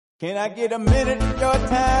Can I get a minute of your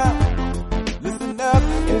time? Listen up,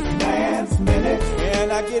 it's Man's Minute.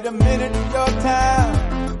 Can I get a minute of your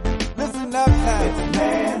time? Listen up now, it's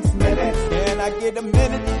Man's Minute. Can I get a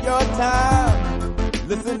minute of your time?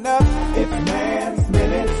 Listen up, it's Man's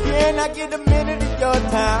Minute. Can I get a minute of your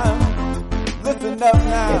time? Listen up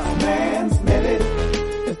now, it's Man's Minute.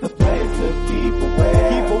 It's the place to keep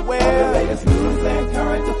aware of the latest news and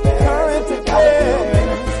current affairs.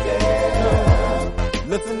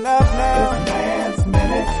 Listen up now, it's Man's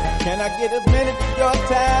Minute. Can I get a minute of your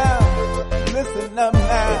time? Listen up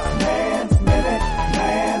now, it's Man's Minute,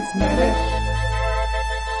 Man's Minute.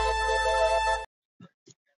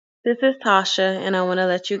 This is Tasha, and I want to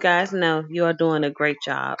let you guys know you are doing a great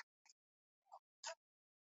job.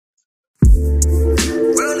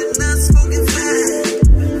 Rolling up, smoking fine.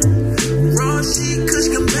 Raw shit, kush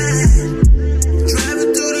combined.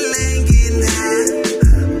 Driving through the lane, getting high.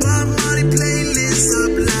 Bob Marley playlist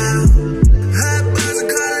up loud. Hot bars are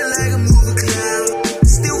calling like a moving cloud.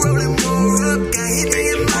 Still rolling more up, got Henry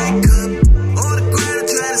in my cup. On the ground, I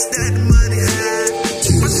try to stack the money high.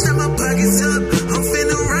 Once I start my pockets up, I'm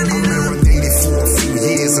finna run it up. I dated for a few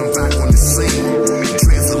years, I'm back on the scene.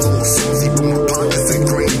 Trans a little saucy, but my pockets are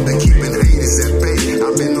green. They keeping haters at bay.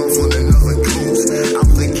 I've been off on another cruise.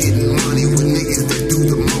 Out there getting money with niggas that do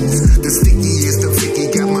the most. The stickiest, the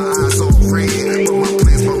 50 got my eyes all red. But my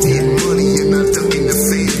plans about getting money and not ducking the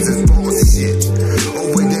feds is bullshit. Or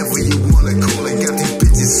whatever you wanna call it. Got these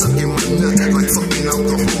bitches sucking my nut like fucking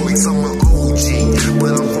alcoholics. I'm an OG,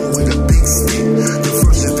 but I'm holding a big stick. The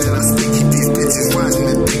first shit that I stick, keep these bitches riding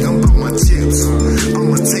and think I'm about my chips.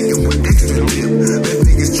 I'ma take them with extra dip. That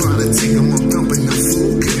niggas try to take them, I'm dumping the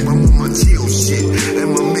full clip. I'm on my chill shit, and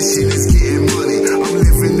my mission is getting money. I'm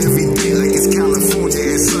living every day like it's California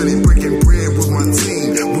and sunny. Breaking bread with my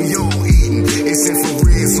team, we all eating. It's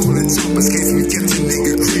infrared, so the choppers case we catch a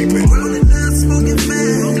nigga creeping. Rolling up, smoking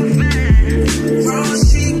fine. Raw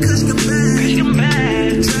shit, kush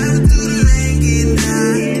combined. Driving through the lane, getting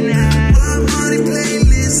high. Bob Marley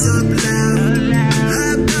playlist up loud.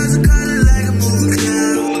 Hot bars are calling like a moving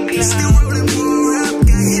cloud. Still rolling more up,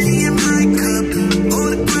 got Henny in my cup. On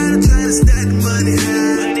the ground, I try to stack the money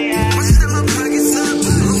high. Once I start my pockets up,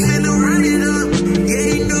 I'm finna run it up.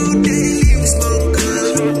 Yeah, ain't no daily, we smoke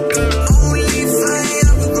up. Only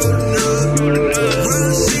fire, we rolling up.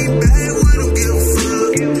 Raw shit, bad, we don't give a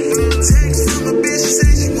fuck. Text from a bitch,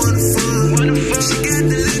 say she wanna fuck. She got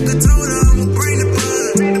the liquor, told her I'ma bring the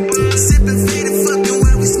bud. Sipping faded, fucking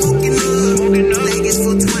while we smoking up. Vegas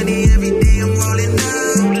for 20 every day, I'm rolling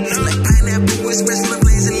up. Like pineapple express, my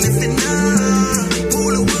blaze and lifting up.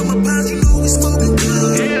 Cooler with my pops, you know we smoking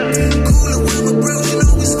good. Cooler with my bros, you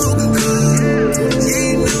know we smoking good. Yeah,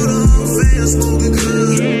 you know the whole fam smoking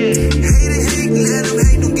good. Hate it, hate, let them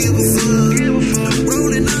hate, don't give a fuck. I'm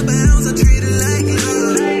rolling up a ounce, I treat it like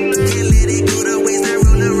love. Can't let it go to waste, I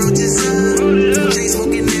roll the roaches up. Jay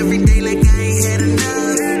smoking every day like I ain't had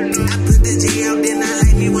enough. I put the J out, then I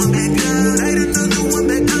light me one back up. Light another one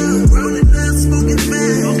back up. Rolling up, smoking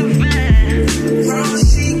fast. Raw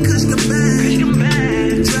shit, kush combined.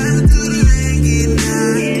 Driving through the lane, getting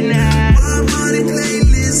high. Bob Marley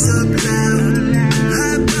playlist up loud.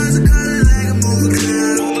 Hot bars are calling like a moving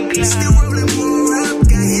cloud. Still rolling more up,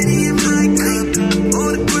 got Henny in my cup. On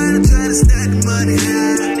the ground, I try to stack the money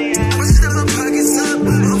high. Once I start my pockets up,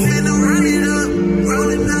 I'm finna run it up.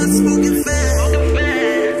 Rolling up, smoking fast.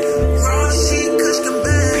 Raw shit, kush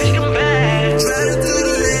combined. Driving through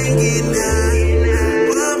the lane, getting high.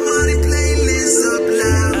 Bob Marley playlist up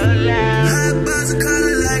loud. Hot bars are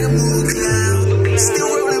calling like a moving cloud. Still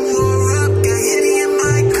rolling more up, got Henny in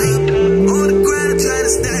my cup. On the ground, I try to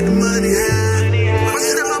stack the money high. Once I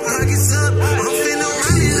start my pockets up, I'm finna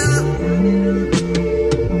run it up.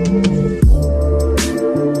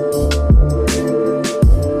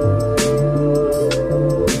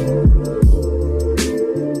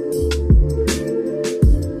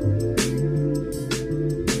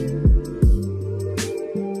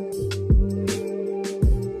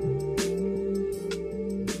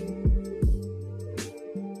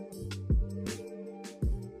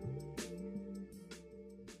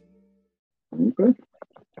 Okay.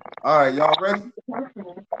 All right, y'all ready?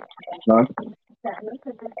 Huh?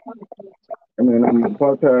 I mean, I'm the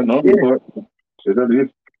podcast. No, report. Is that it?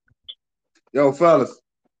 Yo, fellas,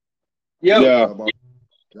 Yeah. y'all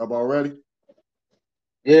about ready?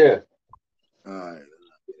 Yeah. All right.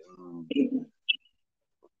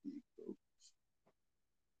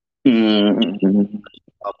 Mm-hmm.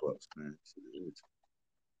 Pop-ups, man.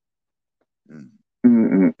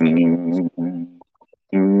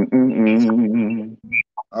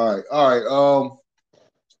 All right.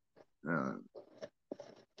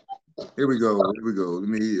 Here we go. Let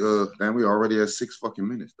me damn, we already at 6 fucking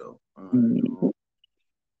minutes though.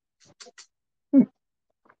 All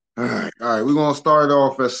right. We're gonna start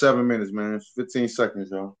off at 7 minutes, man. 15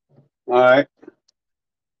 seconds, y'all. All right.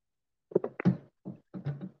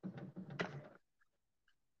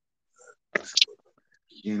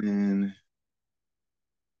 Beginning.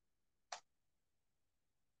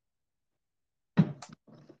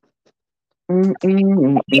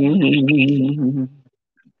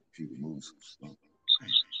 People move some stuff.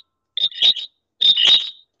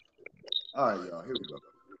 All right, y'all. Here we go.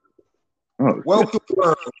 Welcome to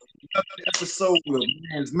another episode of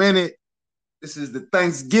Man's Minute. This is the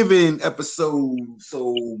Thanksgiving episode.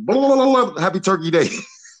 So, happy Turkey Day.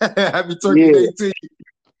 Happy Turkey Day to you.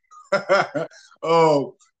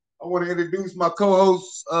 I want to introduce my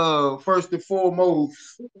co-host. First and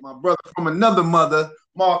foremost, my brother from another mother,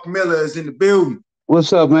 Mark Miller, is in the building.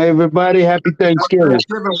 What's up, man, everybody? Happy Thanksgiving.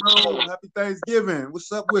 Happy Thanksgiving.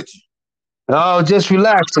 What's up with you? Oh, just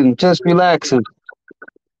relaxing. That's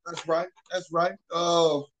right.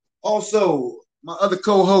 Also, my other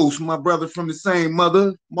co-host, my brother from the same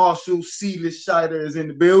mother, Marshall C. Scheider, is in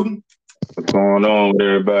the building. What's going on with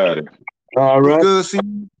everybody? All right.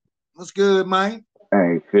 What's good, man?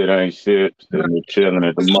 Ain't shit. Sitting here chilling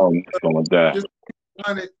at the moment. Gonna die.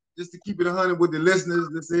 Just to keep it 100 with the listeners,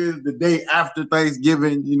 this is the day after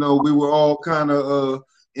Thanksgiving. You know, we were all kind of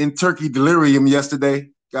in turkey delirium yesterday.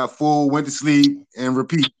 Got full, went to sleep, and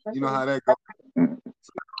repeat. You know how that goes.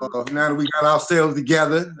 Now that we got ourselves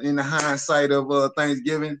together in the hindsight of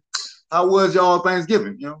Thanksgiving, how was y'all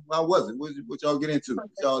Thanksgiving? You know, how was it? What y'all get into? What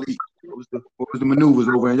y'all eat? What was the maneuvers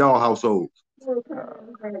over in y'all household?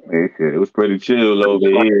 It was pretty chill over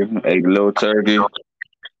here. Ate a little turkey,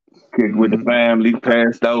 kicked with the family,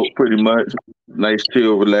 passed out pretty much. Nice,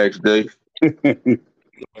 chill, relaxed day. Yeah,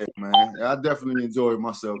 man. I definitely enjoyed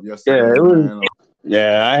myself yesterday.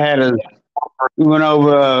 We went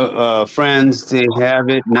over friends to have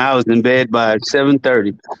it, and I was in bed by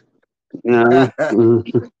 7:30. You know,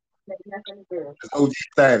 OG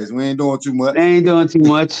status. We ain't doing too much.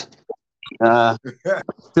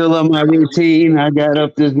 Still on my routine. I got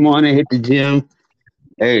up this morning, hit the gym.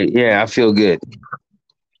 Hey, yeah, I feel good.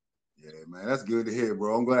 Yeah, man, that's good to hear,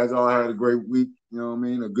 bro. I'm glad y'all had a great week. You know what I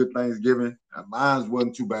mean? A good Thanksgiving. Mine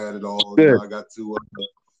wasn't too bad at all. You know, I got to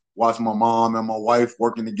watch my mom and my wife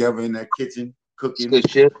working together in that kitchen, cooking. Good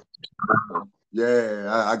shit.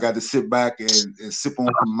 Yeah, I got to sit back and sip on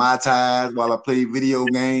some Mai Tais while I play video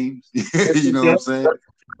games. You know what I'm saying?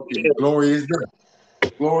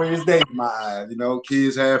 Glorious day, my eyes. You know,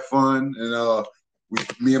 kids had fun, and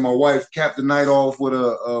me and my wife capped the night off with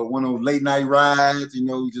one of those late night rides. You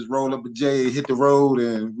know, we just rolled up a J, hit the road,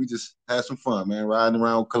 and we just had some fun, man, riding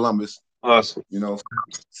around Columbus. Awesome. You know,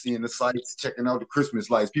 seeing the sights, checking out the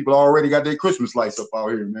Christmas lights. People already got their Christmas lights up out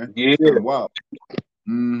here, man. Yeah. Wow.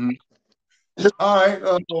 Mm-hmm. All right,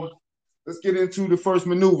 let's get into the first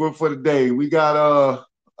maneuver for the day. We got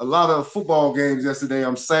a lot of football games yesterday.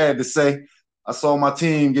 I'm sad to say. I saw my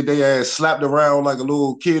team get their ass slapped around like a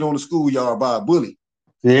little kid on the schoolyard by a bully.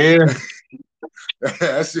 Yeah.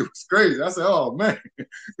 That shit was crazy. I said, oh, man,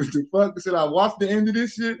 the fuck? Should I watch the end of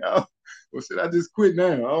this shit? Or should I just quit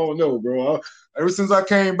now? I don't know, bro. Ever since I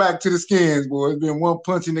came back to the Skins, boy, it's been one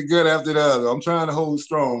punch in the gut after the other. I'm trying to hold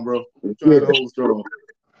strong, bro.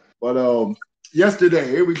 But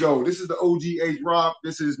yesterday, here we go. This is the OGH Rock.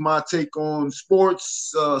 This is my take on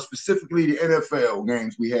sports, specifically the NFL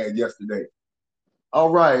games we had yesterday.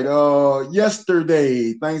 All right.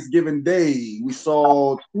 Yesterday, Thanksgiving Day, we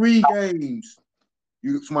saw 3 games.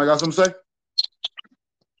 Somebody got something to say?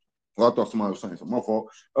 Well, I thought somebody was saying something. My fault.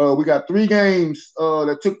 We got 3 games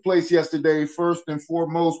that took place yesterday. First and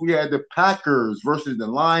foremost, we had the Packers versus the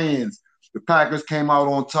Lions. The Packers came out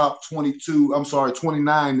on top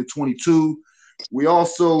 29-22. We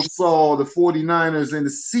also saw the 49ers and the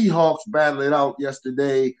Seahawks battle it out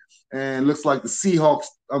yesterday. And looks like the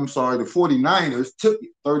 49ers took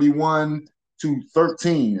it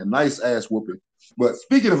 31-13. A nice ass whooping. But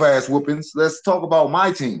speaking of ass whoopings, let's talk about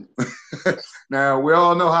my team. Now, we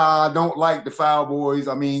all know how I don't like the Cowboys.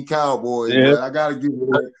 Yeah.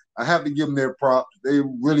 But I have to give them their props. They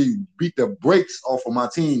really beat the brakes off of my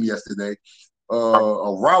team yesterday.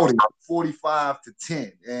 A routing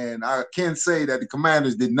 45-10. And I can say that the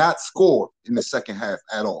Commanders did not score in the second half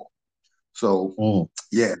at all. So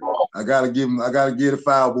yeah, I gotta give the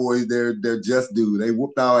Cowboys their just due. They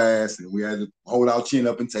whooped our ass, and we had to hold our chin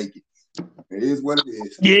up and take it. It is what it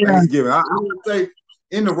is. Yeah. Thanksgiving. I would say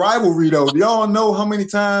in the rivalry though, do y'all know how many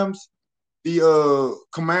times the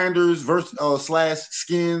Commanders versus slash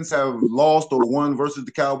Skins have lost or won versus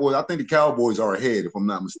the Cowboys? I think the Cowboys are ahead, if I'm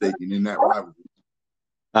not mistaken, in that rivalry.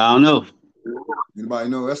 I don't know. Anybody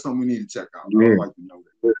know? That's something we need to check out. Yeah. I'd like to know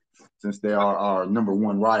that since they are our number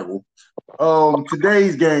one rival.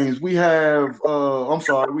 Today's games, we have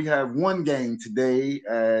we have one game today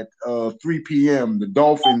at 3 p.m. The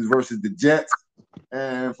Dolphins versus the Jets.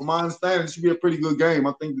 And from my understanding, it should be a pretty good game.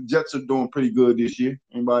 I think the Jets are doing pretty good this year.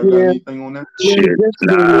 Anybody got anything on that? Yeah, Shit, Jets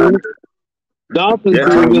nah. doing good. Dolphins Jets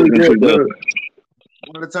doing ain't really looking too good though. good.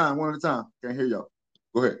 One at a time. Can't hear y'all.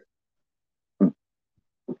 Go ahead.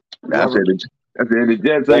 I said the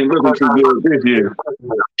Jets ain't looking too good this year.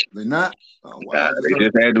 They're not? Oh, wow. Nah,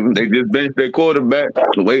 they just benched their quarterback,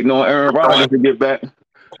 waiting on Aaron Rodgers to get back.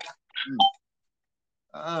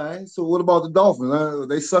 All right. So what about the Dolphins?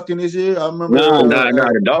 They sucking this year? I remember. Nah,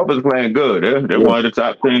 the Dolphins playing good. They're one of the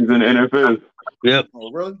top teams in the NFL. Yep.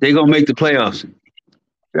 Oh, really? They're gonna make the playoffs.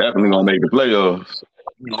 Definitely gonna make the playoffs.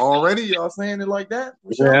 Already? Y'all saying it like that?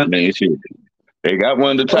 For sure? Yeah. I mean, shit. They got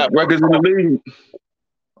one of the top records in the league.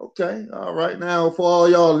 Okay, all right. Now, for all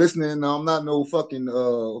y'all listening, I'm not no fucking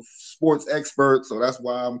sports expert, so that's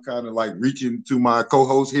why I'm kind of like reaching to my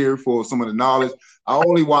co-host here for some of the knowledge. I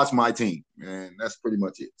only watch my team, and that's pretty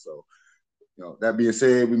much it. So, that being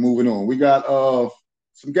said, we're moving on. We got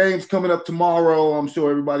some games coming up tomorrow. I'm sure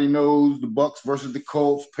everybody knows the Bucks versus the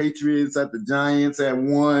Colts, Patriots at the Giants at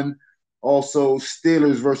 1, also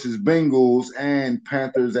Steelers versus Bengals, and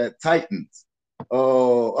Panthers at Titans.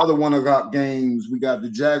 Other one of our games, we got the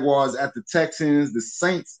Jaguars at the Texans, the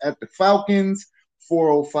Saints at the Falcons,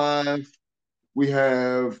 4:05. We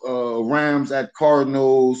have Rams at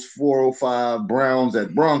Cardinals, 4:05. Browns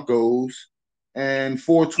at Broncos, and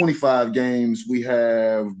 4:25 games. We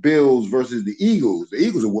have Bills versus the Eagles. The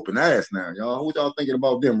Eagles are whooping ass now, y'all. What y'all thinking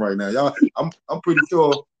about them right now, y'all? I'm pretty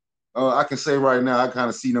sure I can say right now I kind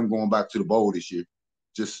of see them going back to the bowl this year.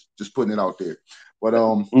 Just putting it out there, but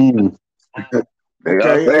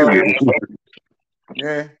Okay.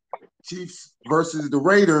 Yeah. Chiefs versus the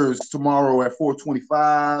Raiders tomorrow at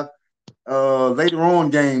 4:25. Later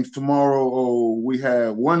on games tomorrow. We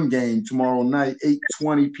have one game tomorrow night,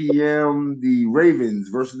 8:20 p.m. The Ravens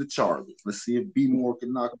versus the Chargers. Let's see if B Moore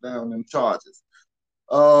can knock down them Chargers.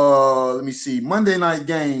 Let me see. Monday night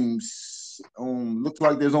games. Looks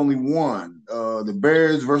like there's only one. The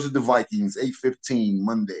Bears versus the Vikings, 8:15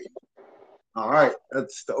 Monday. All right,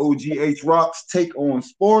 that's the OGH Rocks take on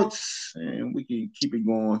sports, and we can keep it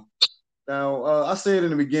going. Now, I said in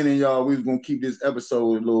the beginning, y'all, we was gonna keep this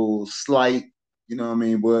episode a little slight, you know what I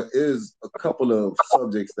mean? But there's a couple of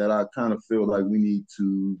subjects that I kind of feel like we need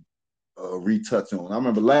to retouch on. I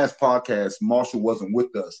remember last podcast, Marshall wasn't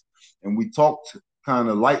with us, and we talked kind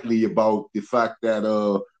of lightly about the fact that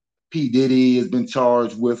P. Diddy has been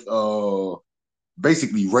charged with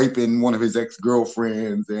basically raping one of his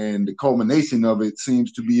ex-girlfriends, and the culmination of it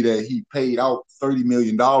seems to be that he paid out $30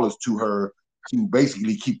 million to her to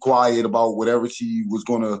basically keep quiet about whatever she was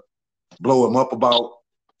going to blow him up about.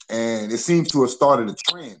 And it seems to have started a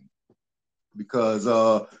trend because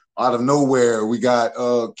out of nowhere, we got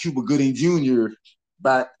Cuba Gooding Jr.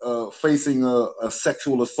 back facing a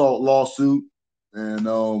sexual assault lawsuit. And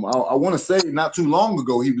I want to say not too long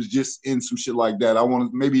ago, he was just in some shit like that.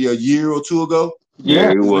 Maybe a year or two ago.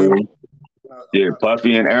 Yeah, it was. Yeah,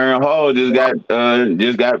 Puffy and Aaron Hall just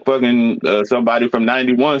got fucking somebody from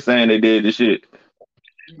 91 saying they did the shit.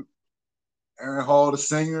 Aaron Hall, the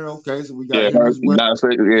singer. Okay, so we got Yeah, him as well.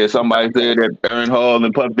 somebody said that Aaron Hall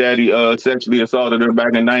and Puff Daddy sexually assaulted her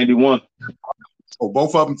back in 91. Oh,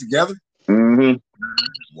 both of them together? Mm-hmm.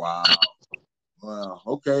 Wow.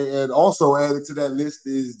 Okay, and also added to that list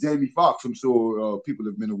is Jamie Foxx. I'm sure people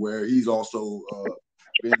have been aware. He's also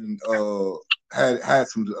been had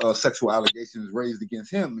some sexual allegations raised against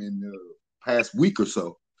him in the past week or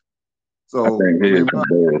so. So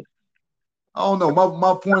I don't know.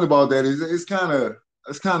 My point about that is it's kind of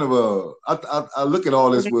I look at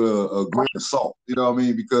all this with a grain of salt. You know what I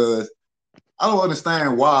mean? Because I don't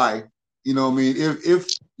understand why. You know what I mean? If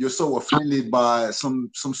you're so offended by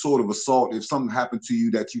some sort of assault, if something happened to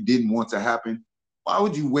you that you didn't want to happen, why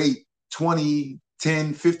would you wait 20,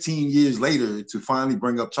 10, 15 years later to finally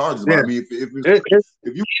bring up charges? Yeah. I mean, if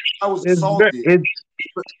I was assaulted,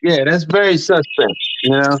 that's very suspect.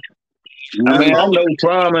 You know. I mean, I know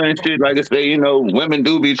trauma and shit. Like I say, women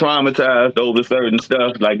do be traumatized over certain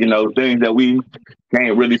stuff, like things that we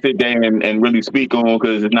can't really sit there and really speak on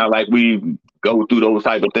because it's not like we go through those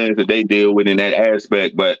type of things that they deal with in that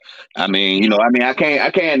aspect. But I mean, I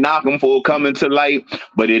can't knock them for coming to light,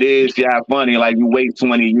 but it is funny. Like you wait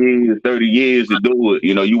 20 years, 30 years to do it.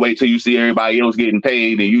 You wait till you see everybody else getting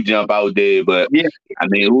paid and you jump out there. But Yeah. I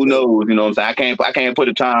mean, who knows? You know what I'm saying? I can't put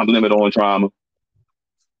a time limit on trauma.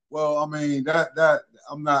 Well, I mean that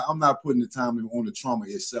I'm not putting the time limit on the trauma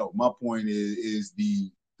itself. My point is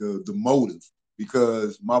the motive,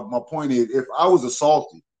 because my point is, if I was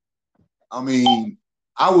assaulted, I mean,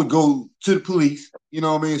 I would go to the police, you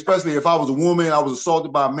know what I mean? Especially if I was a woman, I was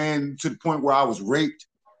assaulted by a man to the point where I was raped.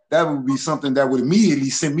 That would be something that would immediately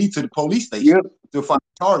send me to the police station to find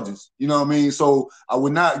charges, you know what I mean? So I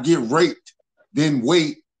would not get raped, then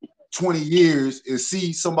wait 20 years and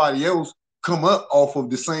see somebody else come up off of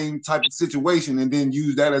the same type of situation and then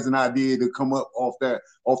use that as an idea to come up off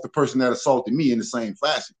the person that assaulted me in the same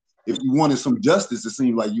fashion. If you wanted some justice, it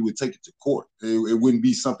seemed like you would take it to court. It wouldn't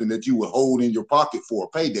be something that you would hold in your pocket for a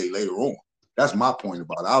payday later on. That's my point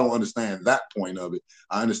about it. I don't understand that point of it.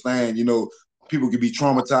 I understand, people could be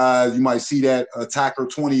traumatized. You might see that attacker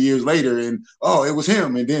 20 years later and, oh, it was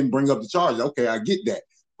him, and then bring up the charge. Okay, I get that.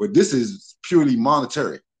 But this is purely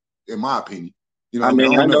monetary, in my opinion. I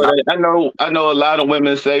know a lot of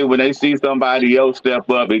women say when they see somebody else step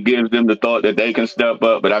up, it gives them the thought that they can step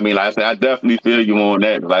up. But I mean, like I said, I definitely feel you on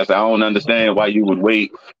that. Like I said, I don't understand why you would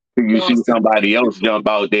wait till you see somebody else jump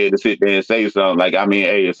out there to sit there and say something. Like, I mean,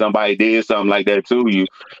 hey, if somebody did something like that to you,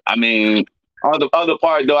 I mean, on the other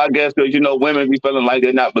part though, I guess, because women be feeling like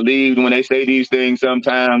they're not believed when they say these things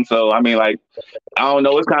sometimes. So I mean, like, I don't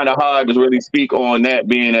know. It's kind of hard to really speak on that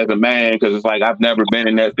being as a man, because it's like I've never been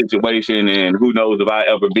in that situation, and who knows if I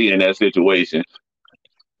ever be in that situation.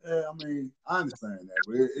 Yeah, I mean, I understand that,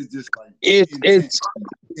 but it's just like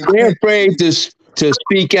they're afraid to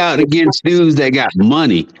speak out against dudes that got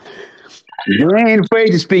money. They ain't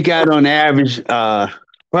afraid to speak out on the average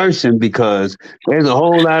person, because there's a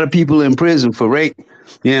whole lot of people in prison for rape,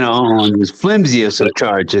 on the flimsiest of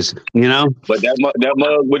charges, But that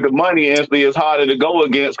mug with the money instantly is harder to go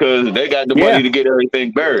against, because they got the money to get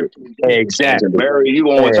everything buried. Exactly. And bury you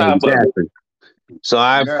on top of it. So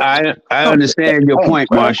I understand your point,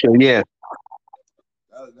 Marshall. Yeah.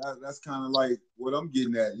 That's kind of like what I'm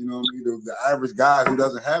getting at. You know what I mean? The average guy who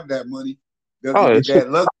doesn't have that money doesn't get that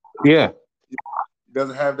luxury. Yeah.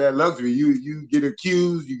 Doesn't have that luxury. You get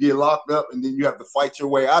accused, you get locked up, and then you have to fight your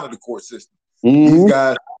way out of the court system. These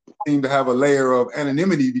guys seem to have a layer of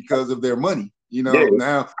anonymity because of their money.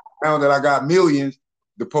 Now that I got millions,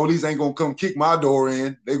 the police ain't gonna come kick my door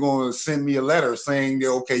in. They're gonna send me a letter saying that,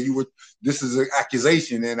 okay, this is an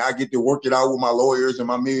accusation, and I get to work it out with my lawyers and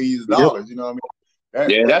my millions of dollars. You know what I mean?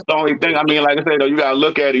 That's the only thing. I mean, like I said, though, you gotta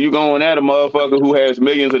look at it. You going at a motherfucker who has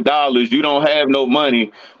millions of dollars. You don't have no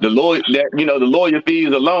money. The lawyer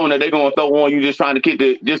fees alone that they're gonna throw on you just trying to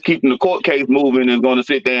keeping the court case moving is gonna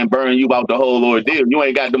sit there and burn you out the whole ordeal. You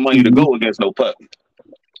ain't got the money to go against no puppy.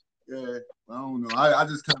 Yeah, I don't know. I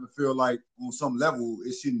just kind of feel like on some level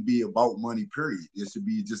it shouldn't be about money, period. It should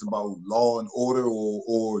be just about law and order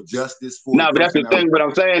or justice for. No, but that's the thing. What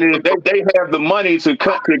I'm saying is they have the money to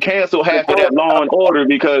cancel half of that law and order,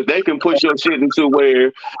 because they can push your shit into where,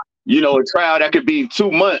 a trial that could be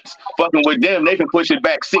 2 months. Fucking with them, they can push it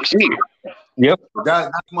back 6 years. Yep.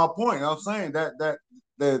 That's my point. I'm saying that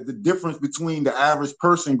the difference between the average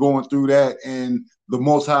person going through that and the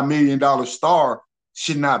multi-million-dollar star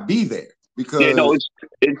should not be there, because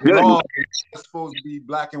it's good. Law is supposed to be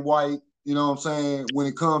black and white. You know what I'm saying? When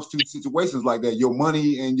it comes to situations like that, your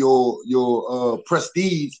money and your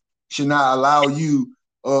prestige should not allow you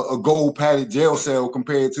a gold padded jail cell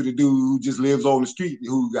compared to the dude who just lives on the street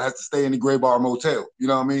who has to stay in the Gray Bar Motel. You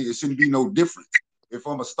know what I mean? It shouldn't be no difference. If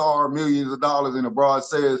I'm a star, millions of dollars, and a broad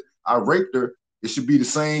says I raped her, it should be the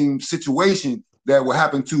same situation that would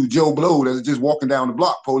happen to Joe Blow that's just walking down the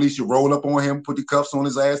block. Police should roll up on him, put the cuffs on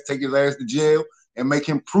his ass, take his ass to jail, and make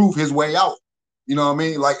him prove his way out. You know what I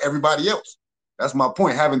mean? Like everybody else. That's my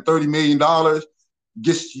point. Having $30 million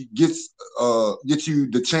gets you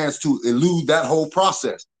the chance to elude that whole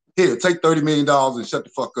process. Here, take $30 million and shut the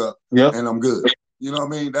fuck up, and I'm good. You know what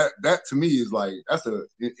I mean? That to me is like, that's an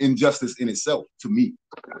injustice in itself to me.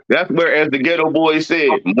 That's where, as the Ghetto Boy said,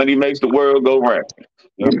 money makes the world go round.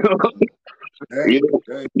 If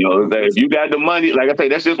you got the money, like I say,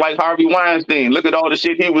 that's just like Harvey Weinstein. Look at all the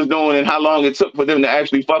shit he was doing and how long it took for them to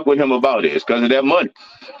actually fuck with him about it. It's because of that money.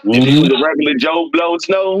 If he was a regular Joe Blow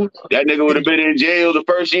Snow, that nigga would have been in jail the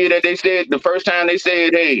first time they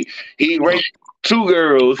said, hey, he raped 2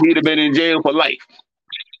 girls, he'd have been in jail for life.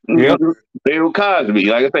 Yep. Bill Cosby.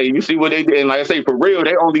 Like I say, you see what they did, and like I say, for real,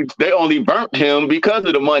 they only burnt him because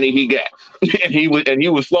of the money he got, and he was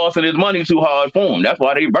flossing his money too hard for him. That's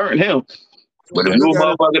why they burnt him. But if you a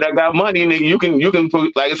motherfucker that got money, nigga, you can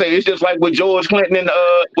put, like I say, it's just like with George Clinton and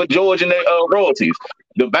with George and their royalties.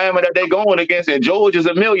 The Bama that they going against, and George is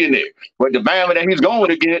a millionaire, but the Bama that he's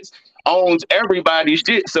going against owns everybody's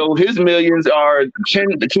shit. So his millions are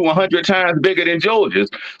 10 to 100 times bigger than George's.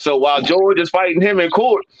 So while George is fighting him in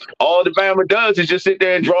court, all the Bama does is just sit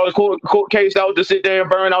there and draw the court case out to sit there and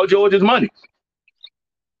burn out George's money.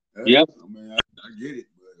 Yep. I mean, I get it,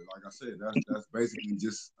 but like I said, that's basically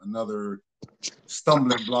just another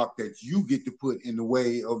stumbling block that you get to put in the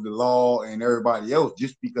way of the law and everybody else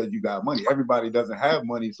just because you got money. Everybody doesn't have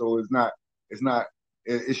money, so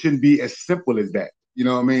it shouldn't be as simple as that. You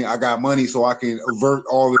know what I mean? I got money, so I can avert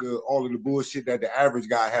all of the bullshit that the average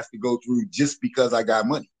guy has to go through just because I got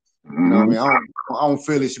money. You know what I mean? I don't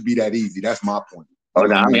feel it should be that easy. That's my point. Oh,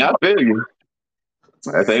 no, I mean, I feel you.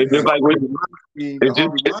 I say it's just like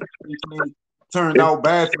it turned out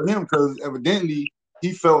bad for him because evidently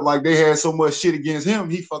he felt like they had so much shit against him,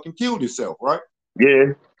 he fucking killed himself, right?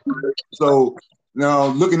 Yeah. So now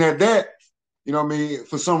looking at that, you know what I mean?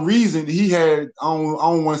 For some reason, he had, I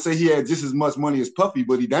don't want to say he had just as much money as Puffy,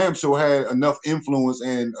 but he damn sure had enough influence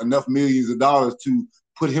and enough millions of dollars to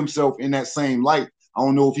put himself in that same light. I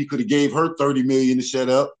don't know if he could have gave her 30 million to shut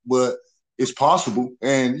up, but it's possible.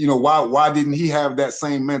 And you know, why didn't he have that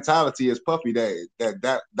same mentality as Puffy?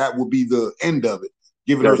 That would be the end of it.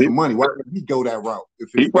 Giving her some money. Why didn't he go that route?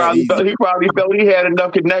 He probably felt he had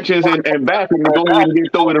enough connections and backing to go and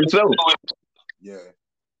get through it himself. Yeah.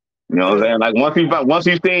 You know what I'm saying? Like once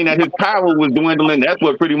he seen that his power was dwindling, that's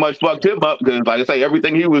what pretty much fucked him up. Because like I say,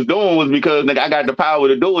 everything he was doing was because nigga, I got the power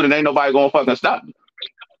to do it, and ain't nobody gonna fucking stop me.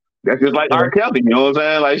 That's just like R. Kelly, you know what I'm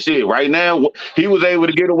saying? Like shit, right now he was able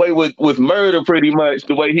to get away with murder pretty much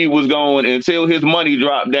the way he was going until his money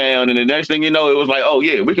dropped down, and the next thing you know, it was like, oh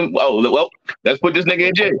yeah, we can. Oh well, let's put this nigga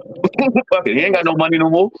in jail. Fuck it, he ain't got no money no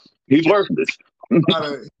more. He's worthless. He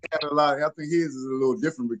had a lot. I think his is a little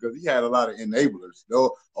different because he had a lot of enablers.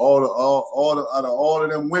 Though all of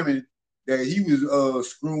them women that he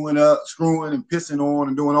was screwing and pissing on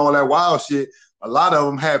and doing all that wild shit. A lot of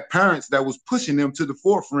them had parents that was pushing them to the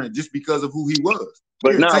forefront just because of who he was.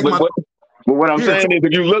 But what I'm saying is,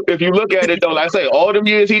 if you look at it though, like I say, all them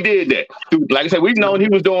years he did that. Like I said, we've known he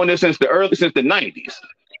was doing this since the 90s.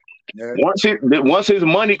 Yeah. Once his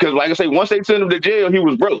money, because like I say, once they sent him to jail, he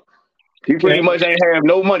was broke. He pretty much ain't have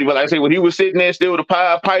no money. But like I say, when he was sitting there still the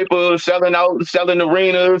Pied Piper, selling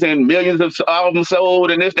arenas and millions of albums sold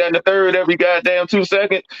and this, that, and the third every goddamn 2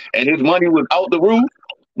 seconds, and his money was out the roof.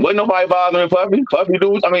 Wasn't nobody bothering Puffy.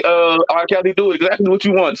 R. Kelly do exactly what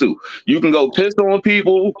you want to. You can go piss on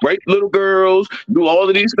people, rape little girls, do all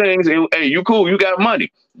of these things, and hey, you cool, you got money.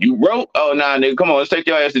 You wrote, oh nah, nigga, come on, let's take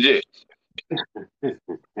your ass to jail.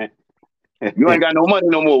 You ain't got no money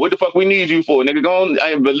no more. What the fuck we need you for, nigga? Go on,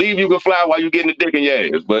 I believe you can fly while you getting the dick in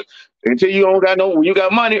your ass, but until you don't got when you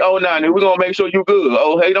got money, oh nah, nigga, we're gonna make sure you good.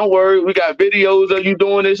 Oh hey, don't worry, we got videos of you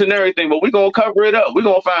doing this and everything, but we're gonna cover it up. We're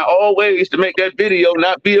gonna find all ways to make that video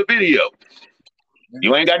not be a video.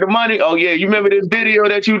 You ain't got the money. Oh yeah, you remember this video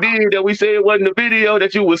that you did that we said wasn't a video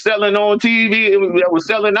that you was selling on TV and that was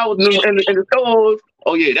selling out in the stores?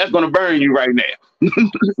 Oh yeah, that's gonna burn you right now.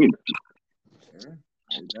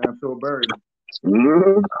 Damn sure buried.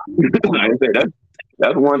 Like I said,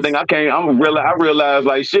 that's one thing I realize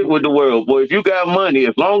like shit with the world. Boy, if you got money,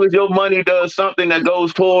 as long as your money does something that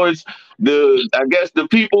goes towards the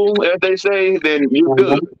people, as they say, then you're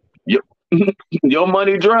good. Your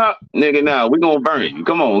money drop, nigga. Now we gonna burn you.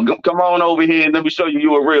 Come on over here and let me show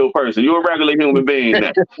you a real person. You're a regular human being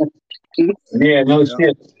now. Yeah, no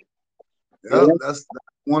shit. Yeah, that's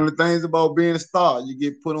one of the things about being a star. You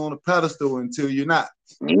get put on a pedestal until you're not.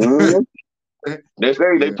 Mm-hmm. They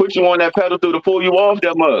say they put you on that pedestal to pull you off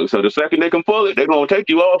that mug. So the second they can pull it, they're gonna take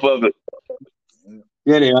you off of it.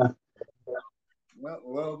 Yeah, they are.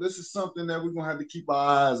 Well, this is something that we're gonna have to keep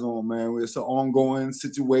our eyes on, man. It's an ongoing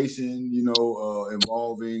situation,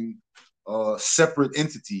 involving separate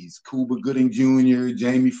entities: Cuba Gooding Jr.,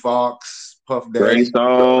 Jamie Foxx, Puff Daddy, Trey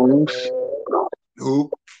Songz.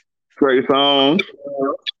 Who? Trey Songz.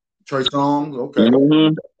 Trey Songz. Okay.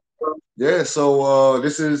 Mm-hmm. Yeah, so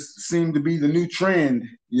this seemed to be the new trend.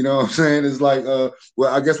 You know what I'm saying? It's like,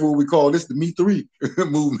 I guess what we call this the Me 3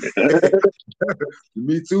 movement. The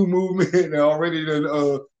Me Too movement already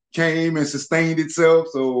came and sustained itself.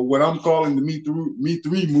 So what I'm calling the Me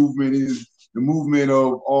 3 movement is the movement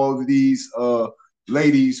of all of these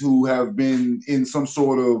ladies who have been in some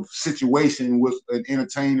sort of situation with an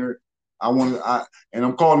entertainer and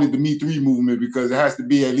I'm calling it the Me 3 movement because it has to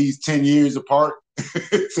be at least 10 years apart.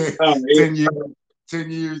 10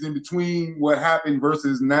 years in between what happened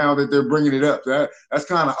versus now that they're bringing it up. That's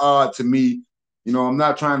kind of odd to me. You know, I'm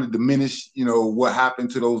not trying to diminish, you know, what happened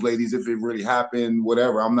to those ladies, if it really happened,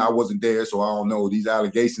 whatever. I wasn't there, so I don't know. These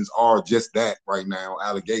allegations are just that right now,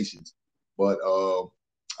 allegations. But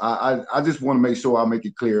I just want to make sure I make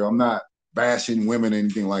it clear. I'm not bashing women or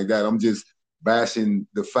anything like that. I'm just bashing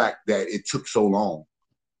the fact that it took so long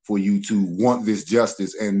for you to want this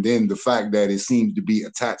justice, and then the fact that it seems to be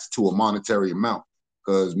attached to a monetary amount.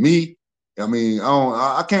 Because me, I mean,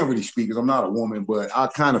 I can't really speak because I'm not a woman, but I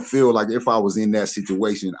kind of feel like if I was in that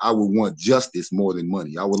situation, I would want justice more than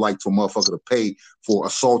money. I would like for a motherfucker to pay for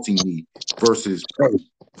assaulting me versus pay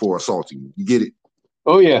for assaulting me. You get it?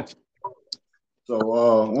 Oh yeah. So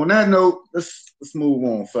on that note, let's move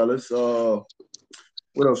on, fellas.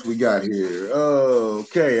 What else we got here?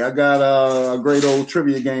 Okay, I got a great old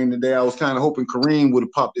trivia game today. I was kind of hoping Kareem would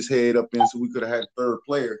have popped his head up in so we could have had a third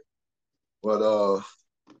player. But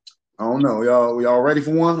I don't know. Y'all ready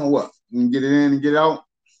for one or what? We can get it in and get out?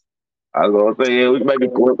 I was gonna say, yeah, we can make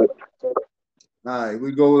it quick. All right,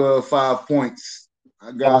 we go 5 points.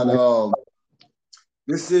 I got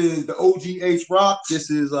this is the OGH Rock. This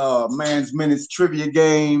is Man's Minutes trivia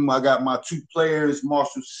game. I got my two players,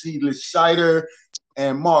 Marshall Seedless Scheider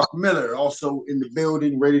and Mark Miller, also in the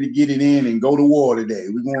building, ready to get it in and go to war today.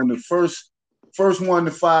 We're going to first one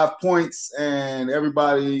to 5 points, and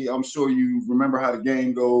everybody, I'm sure you remember how the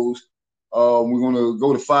game goes. We're going to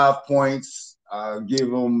go to 5 points. Give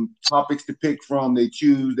them topics to pick from. They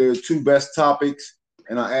choose their two best topics,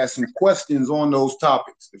 and I ask some questions on those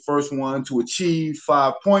topics. The first one to achieve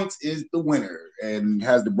 5 points is the winner and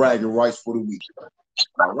has the bragging rights for the week.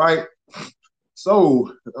 All right.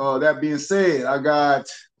 So that being said, I got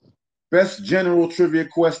best general trivia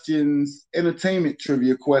questions, entertainment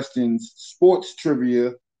trivia questions, sports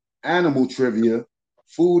trivia, animal trivia,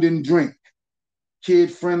 food and drink,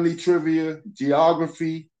 kid-friendly trivia,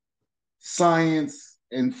 geography, science,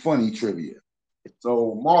 and funny trivia.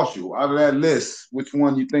 So, Marshall, out of that list, which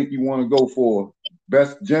one you think you want to go for?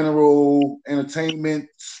 Best general, entertainment,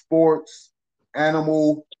 sports,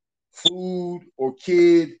 animal, food, or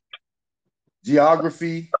kid,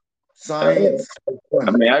 geography, science?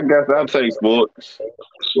 I mean, I guess I'll take sports.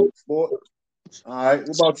 Sport. All right.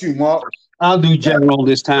 What about you, Mark? I'll do general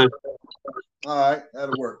this time. All right.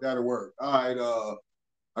 That'll work. All right.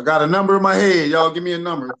 I got a number in my head. Y'all give me a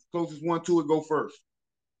number. Closest one to it, go first.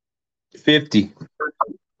 50.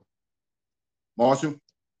 Marshall?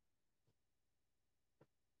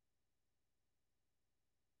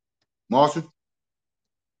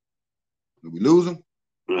 Did we lose him?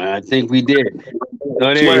 I think we did.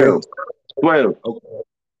 Oh, there you go. 12. Okay.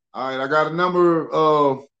 All right, I got a number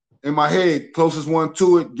in my head. Closest one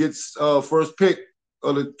to it gets first pick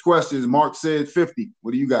of the questions. Mark said 50.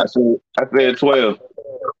 What do you got? I said 12.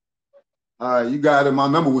 All right, you got it. My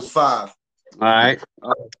number was 5. All right.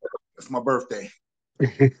 That's my birthday.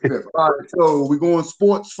 All right, so we're going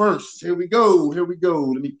sports first. Here we go.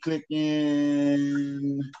 Let me click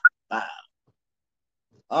in.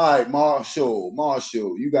 All right, Marshall,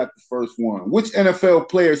 you got the first one. Which NFL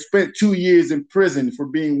player spent 2 years in prison for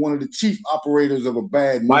being one of the chief operators of a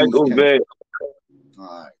bad news Michael Vick.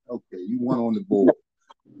 All right, okay, you won on the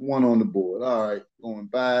board. All right, going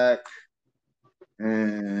back.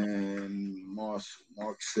 And Mark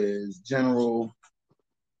says general.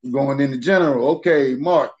 Going into general. Okay,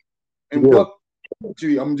 Mark. And what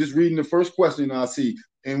country? I'm just reading the first question I see.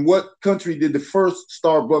 In what country did the first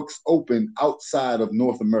Starbucks open outside of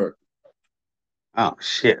North America? Oh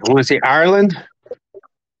shit! I want to say Ireland.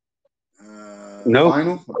 No.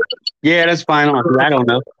 Final? Yeah, that's final. I don't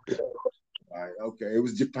know. All right. Okay, it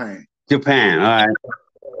was Japan. Japan. All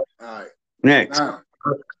right. Next. Now,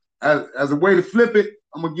 as a way to flip it,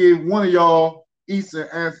 I'm gonna give one of y'all each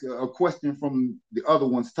answer a question from the other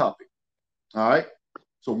one's topic. All right.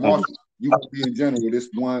 So Marshall, you will be in general with this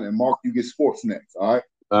one, and Mark, you get sports next. All right.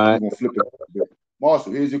 All right. I'm gonna flip it a bit.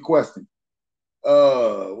 Marshall, here's your question.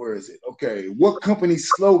 Where is it? Okay. What company's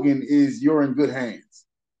slogan is "You're in good hands"?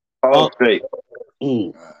 Allstate.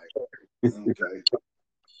 All right. Okay.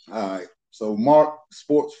 All right. So Mark,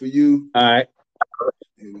 sports for you. All right.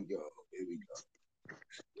 Here we go.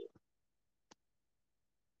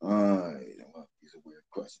 All right. These are weird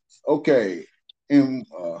questions. Okay.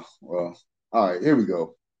 All right, here we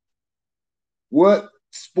go. What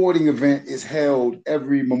sporting event is held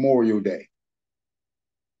every Memorial Day?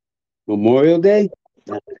 Memorial Day?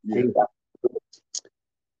 Yeah.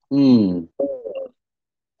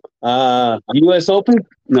 US Open?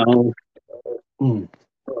 No.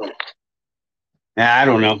 I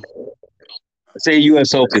don't know. Say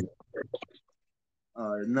U.S. Open.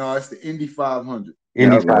 All right, no, it's the Indy 500. Yeah, I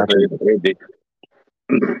Indy was gonna 500. say Indy.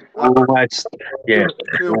 I watched. Yeah.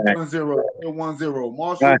 Still All right. 1-0. Still 1-0. All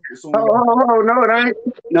Marshall, right. it's Oh, on you. no, it ain't.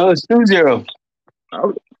 No, it's 2-0.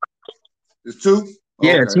 Oh, It's 2?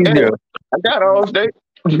 Yeah, Okay. 2-0. I got all day.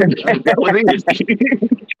 That was easy.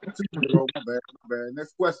 2-0. My bad. My bad.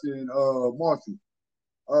 Next question, Marshall.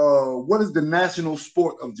 What is the national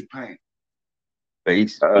sport of Japan?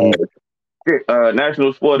 Face.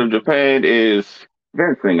 National sport of Japan is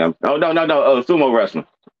fencing. No, sumo wrestling.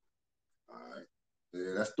 All right.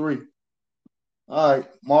 Yeah, that's 3. All right,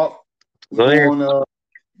 Mark. Go We're ahead. going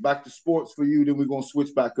back to sports for you, then we're going to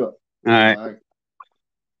switch back up. All right. All right.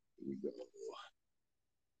 Here we go.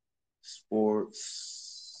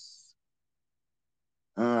 Sports.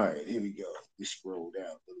 All right, here we go. We scroll down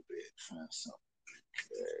a little bit, find something.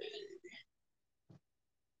 Okay.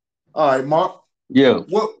 All right, Mark. Yo.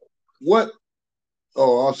 What?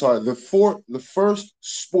 Oh, I'm sorry. The first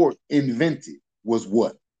sport invented was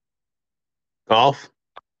what? Golf.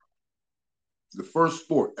 The first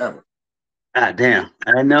sport ever. Ah, damn.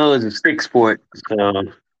 I know it's a stick sport. So.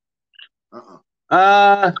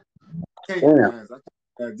 Can't Yeah.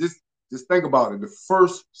 just think about it. The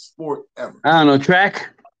first sport ever. I don't know.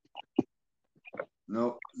 Track.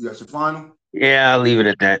 No, you got your final. Yeah, I'll leave it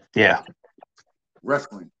at that. Yeah.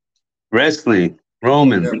 Wrestling. Wrestling.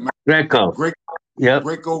 Roman. Yeah, Greco. Yep.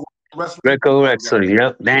 Greco wrestling. Greco wrestling.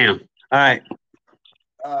 Yep. Damn. All right.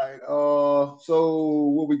 All right. So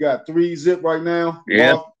what we got? 3-0 right now.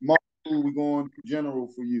 Yep. Mark, we're going general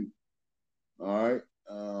for you. All right.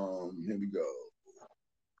 Here we go.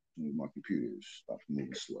 My computer stopped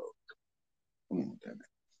moving slow. Come on, damn it.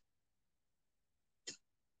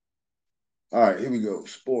 All right, here we go.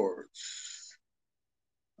 Sports.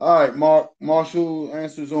 All right, Marshall,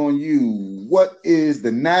 answers on you. What is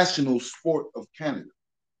the national sport of Canada?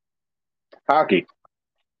 Hockey.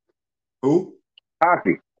 Who?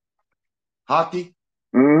 Hockey. Hockey?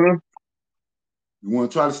 Mm-hmm. You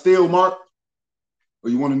want to try to steal, Mark? Or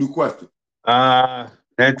you want a new question?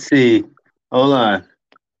 Let's see. Hold on.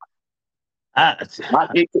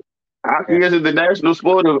 Hockey isn't the national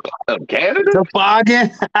sport of Canada?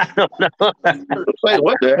 Toboggan? I don't know. Wait,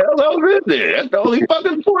 what the hell else is there? That's the only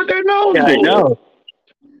fucking sport they know. Yeah, I know.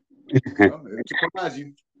 Well, it surprised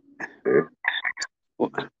you.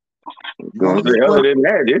 Gonna say other than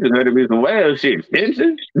that, this is gonna be some wild shit.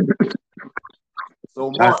 Fencing?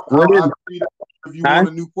 So Mark, I'll read if you want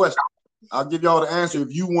a new question. I'll give y'all the answer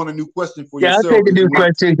if you want a new question for yourself. Yeah, I'll take a new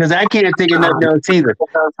question because I can't think of nothing else either.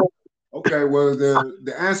 Okay, well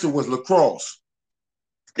the answer was lacrosse.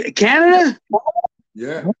 Canada?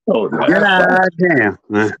 Yeah. Oh, God damn.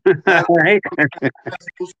 Right. The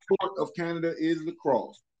sport of Canada is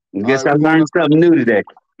lacrosse. I guess I learned something new today.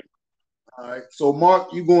 All right. So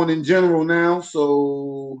Mark, you going in general now.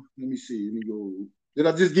 So let me see. Let me go. Did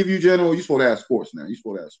I just give you general? You're supposed to ask sports now. You're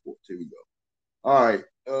supposed to ask sports. Here we go. All right.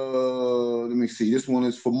 Let me see. This one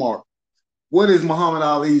is for Mark. What is Muhammad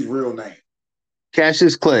Ali's real name?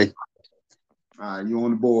 Cassius Clay. All right, you on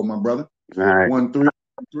the board, my brother. All right.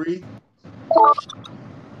 1-3.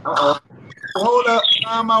 Uh-oh. Hold up.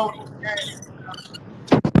 Time out.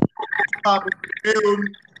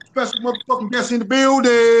 Special motherfucking guest in the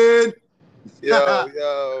building. Yo.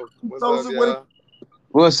 What's up, y'all?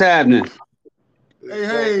 What's happening?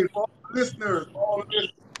 Hey, for all the listeners,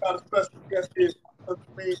 got a special guest here.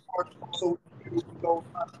 So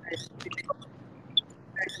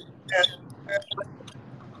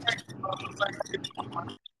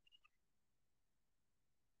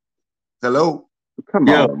hello. Come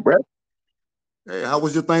on, bro. Hey, how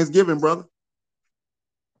was your Thanksgiving, brother?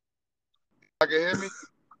 I can hear me?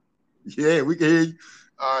 Yeah, we can hear you.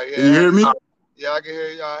 All right, yeah. Can you hear me? Yeah, I can hear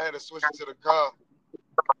you. I had to switch to the car.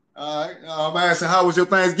 All right. I'm asking, how was your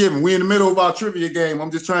Thanksgiving? We're in the middle of our trivia game.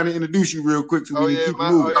 I'm just trying to introduce you real quick so we can keep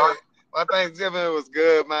moving. My Thanksgiving was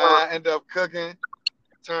good, man. I ended up cooking.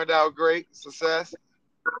 Turned out great. Success.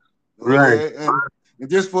 Right. And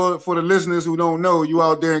just for the listeners who don't know, you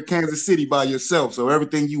out there in Kansas City by yourself. So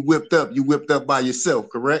everything you whipped up by yourself,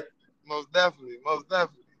 correct? Most definitely.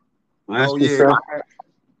 Oh, yeah.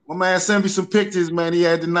 My man sent me some pictures, man. He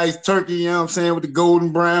had the nice turkey, you know what I'm saying, with the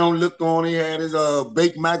golden brown look on. He had his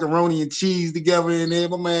baked macaroni and cheese together in there.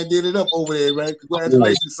 My man did it up over there, right?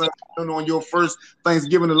 Congratulations, son, on your first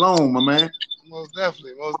Thanksgiving alone, my man. Most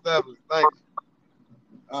definitely. Thank you.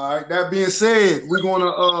 All right. That being said, we're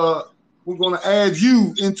gonna add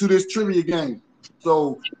you into this trivia game.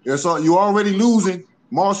 So you're already losing.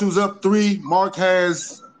 Marshall's up 3. Mark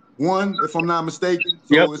has 1, if I'm not mistaken.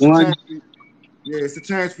 So yep, it's a chance. Yeah, it's a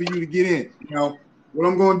chance for you to get in. You know, what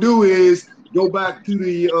I'm going to do is go back to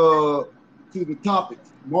the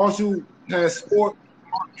topics. Marshall has sport,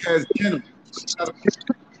 Mark has general.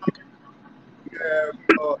 We have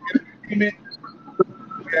entertainment.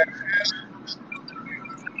 We have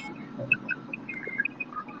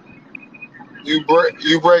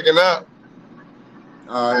You breaking up?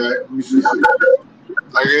 all right, let me see.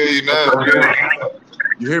 I hear you now.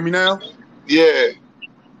 You hear me now? Yeah.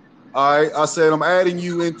 All right, I said I'm adding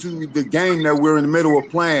you into the game that we're in the middle of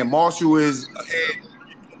playing. Marshall is ahead.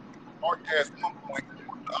 Mark has 1 point.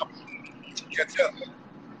 Catch up.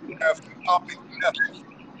 We have some topics left.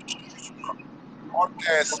 Mark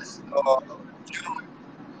has general.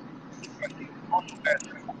 Marshall has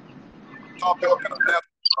topics that are left.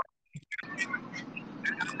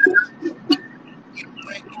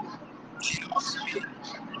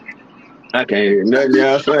 I can't hear nothing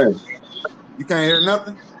y'all saying. You can't hear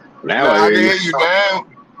nothing? Now Nah, I I hear can you. hear you now.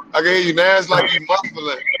 I can hear you now. It's like you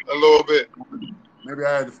muffling a little bit. Maybe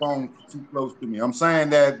I had the phone too close to me. I'm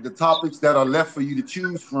saying that the topics that are left for you to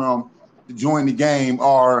choose from to join the game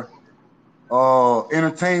are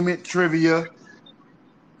entertainment, trivia,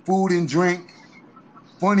 food and drink,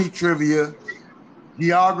 funny trivia,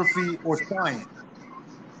 geography, or science.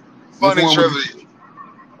 Funny Which one would you? trivia.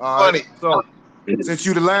 All right. Funny. So since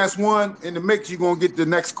you're the last one in the mix, you're gonna get the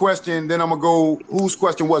next question. Then I'm gonna go. Whose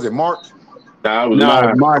question was it? Mark? Nah, I was No,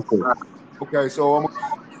 mine. Marshall. Okay, so I'm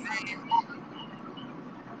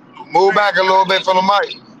Move back a little bit from the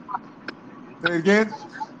mic. gonna say it again.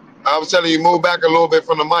 I was telling you, move back a little bit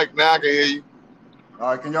from the mic. Now I can hear you. All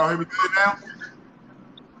right, can y'all hear me good now?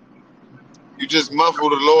 You just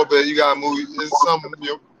muffled a little bit. You gotta move. It's something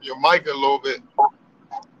your mic a little bit. All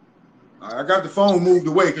right, I got the phone moved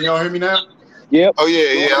away. Can y'all hear me now? Yep. Oh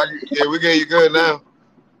yeah. We get you good now.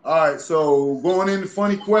 All right, so going into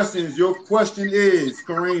funny questions, your question is,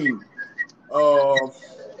 Kareem.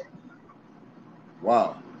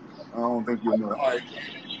 Wow, I don't think you'll know. All right,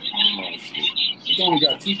 it's only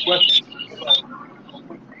got 2 questions.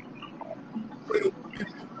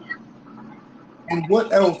 And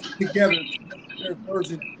what else together to make their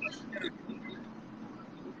version?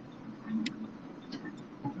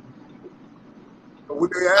 So what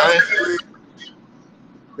they asked you is,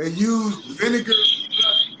 they used vinegar.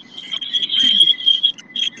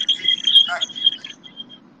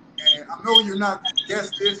 And I know you're not going to guess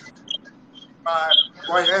this by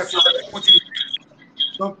right answer. I just want you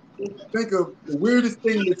to think of the weirdest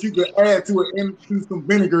thing that you could add to some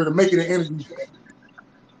vinegar to make it an energy drink.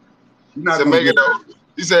 You're not To going make to it get it. up.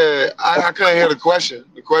 He said, I couldn't hear the question.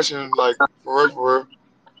 The question, like, for real.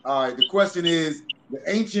 All right, the question is, the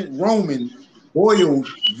ancient Romans boiled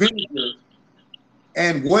vinegar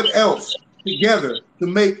and what else together to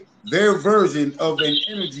make their version of an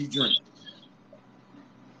energy drink?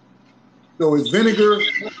 So it's vinegar.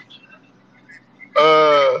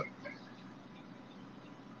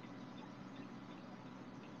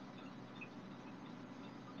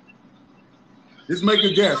 Just make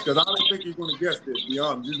a guess, because I don't think you're going to guess this. Be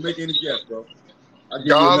honest, just make any guess, bro. I'll give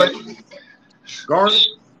Garlic. you garlic.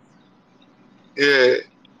 Yeah.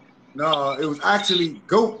 No, it was actually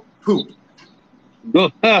goat poop.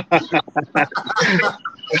 God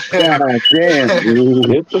damn.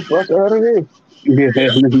 Get the fuck out of here.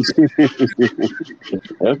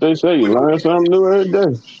 As they say, you learn something new every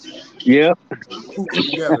day. Yep. Poop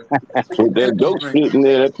together. With that goat shit in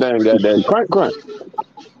there, that thing got that crunch crunch.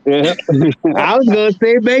 Yep. I was gonna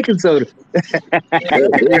say baking soda.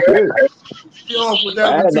 Get off with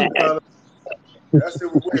that one too, Tyler. That shit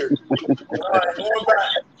was weird. All right, going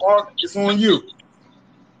back. Mark, it's on you.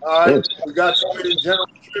 All right, we got you in general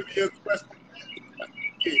trivia question.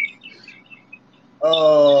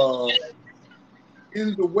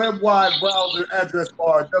 In the web wide browser address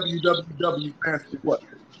bar, www stands for what?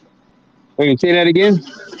 Wait, say that again?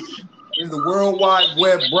 In the World Wide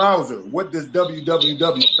Web browser, what does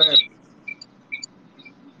www stand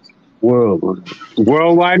for?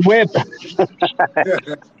 World Wide Web.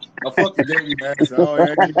 I fucking gave you the answer.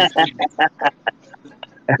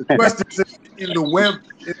 The question says in the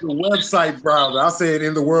website browser. I said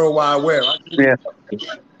in the World Wide Web. Yeah.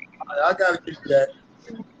 I gotta give you that.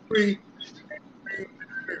 2, 3.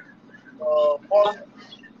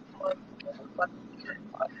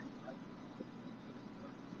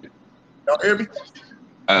 Y'all hear me?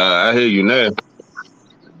 I hear you now.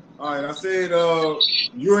 All right, I said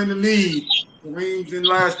you're in the lead. Kareem's in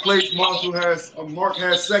last place. Mark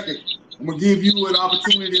has second. I'm gonna give you an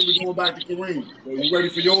opportunity, and we're going back to Kareem. So you ready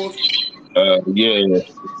for yours? Yeah.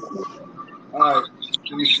 All right,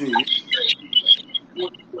 let me see.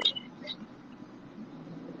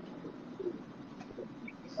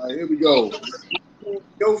 All right, here we go.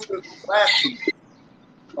 Joseph Lasky.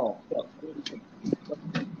 Oh, fuck.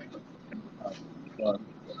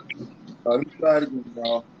 Let me try it again,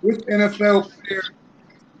 y'all. Which NFL player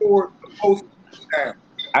scored the most touchdowns?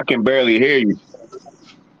 I can barely hear you.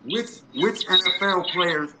 Which NFL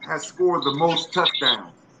player has scored the most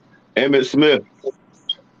touchdowns? Emmitt Smith. Is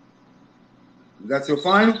that your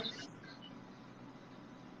final?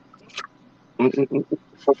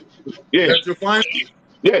 Yeah. Is that your final?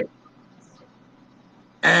 Yeah.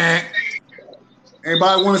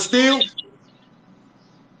 Anybody want to steal?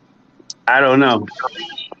 I don't know.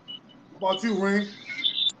 How about you, Ring?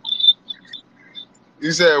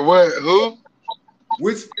 You said what? Who?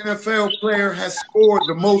 Which NFL player has scored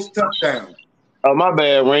the most touchdowns? Oh, my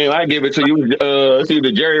bad, Ring. I give it to you. It's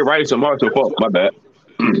either Jerry Rice or Marshall Faulk. My bad.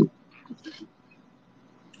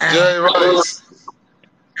 Jerry Rice.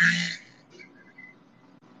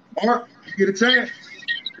 Mark, you get a chance.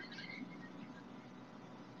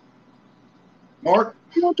 Mark?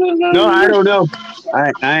 No, I don't know.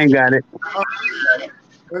 I ain't got it.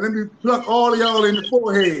 Well, let me pluck all of y'all in the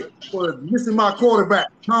forehead for missing my quarterback,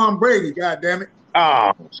 Tom Brady, goddammit.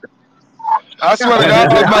 Oh, I swear to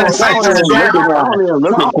God, I was about to say I don't even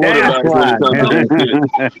look at quarterbacks when it comes to that shit.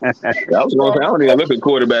 I was going to say, I don't even look at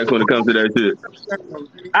quarterbacks when it comes to that shit.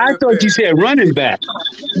 I thought you said running back.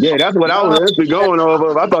 Yeah, that's what I was actually going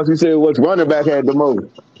over. I thought you said which running back had the most.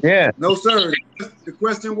 Yeah. No, sir. The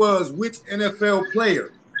question was, which NFL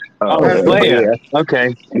player? Oh, player.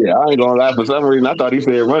 Okay. Yeah, I ain't gonna lie. For some reason, I thought he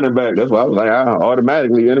said running back. That's why I was like,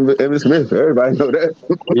 automatically Emmitt Smith. Everybody know that.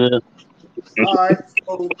 Yeah. All right,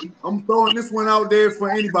 so I'm throwing this one out there for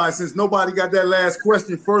anybody since nobody got that last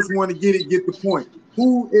question. First one to get it, get the point.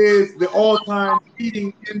 Who is the all-time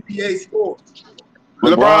leading NBA scorer?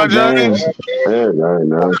 LeBron James.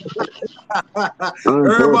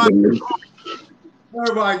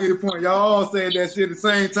 Everybody get a point. Y'all all saying that shit at the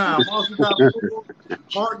same time.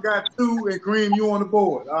 Mark got 2, and Kareem, you on the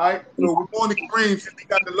board. All right, so we're going to Kareem since he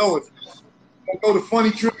got the lowest. We'll go to funny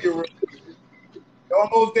trivia. Real quick. You're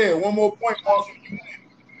almost there. One more point, Marshall. You win.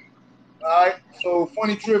 All right, so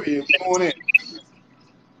funny trivia. We're going in.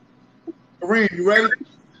 Kareem, you ready?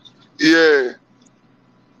 Yeah.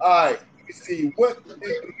 All right. Let me see. What is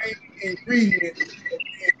the main ingredient in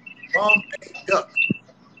Bombay duck?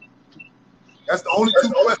 That's the only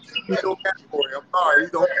 2 questions in your category. I'm sorry, you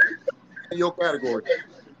don't in your category.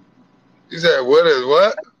 You said what is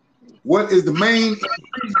what? What is the main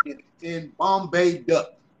ingredient in Bombay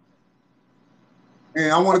duck?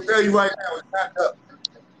 And I want to tell you right now, it's not duck.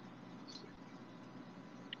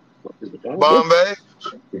 Bombay.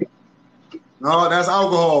 No, that's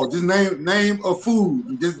alcohol. Just name a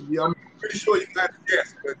food. I'm pretty sure you got to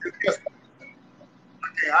guess, but just guess.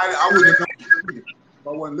 Okay, I wouldn't have known if I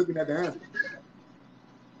wasn't looking at the answer.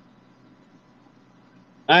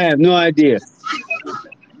 I have no idea.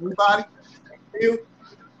 Anybody?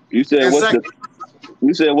 You said what's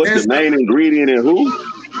the main ingredient in who?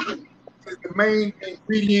 The main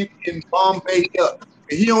ingredient in Bombay duck.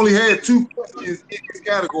 And he only had 2 questions in his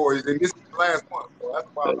categories, and this is the last one. So that's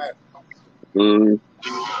why I'm asking.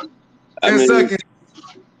 10 seconds.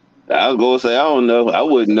 I was gonna say I don't know. I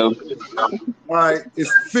wouldn't know. All right,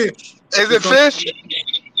 it's fish. Is it fish?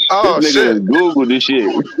 Oh this shit! nigga Google this shit.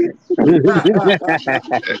 Hell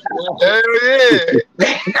yeah!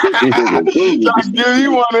 Trying to give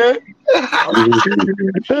you one, man.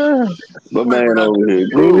 My man over here.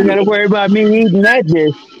 You gotta worry about me eating that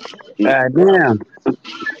dish. Damn.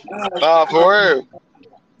 For real.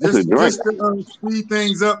 Just to speed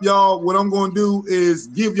things up, y'all, what I'm going to do is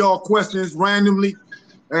give y'all questions randomly.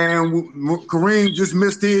 And Kareem just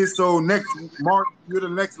missed his. So next, Mark, you're the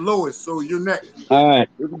next lowest. So you're next. All right.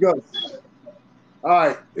 Here we go. All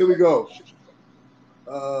right. Here we go.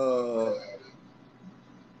 All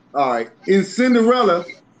right. In Cinderella,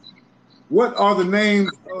 what are the names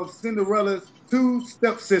of Cinderella's 2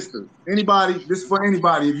 stepsisters? Anybody? This is for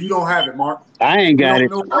anybody. If you don't have it, Mark. I ain't got it.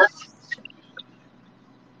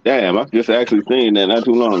 Damn, I just actually seen that not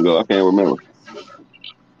too long ago. I can't remember.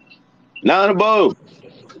 Now the bow.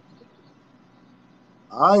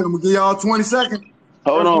 All right, I'm gonna give y'all 20 seconds.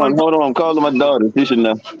 Hold on. I'm calling my daughter. She should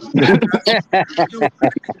know. 20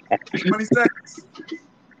 seconds.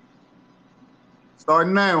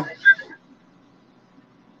 Starting now.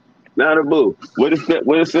 Now the boo. What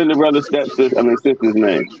is Cinderella's sister's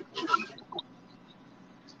name?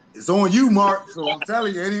 It's on you, Mark. So I'm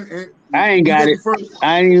telling you, I ain't got it.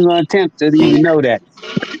 I ain't even gonna attempt to even know that.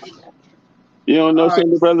 You don't know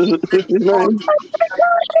Cinderella's sister's name?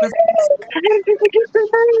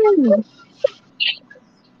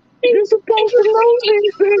 You're supposed to know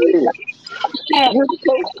these things. All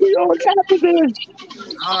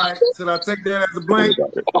right, should I take that as a blank?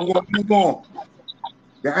 I'm going to move on.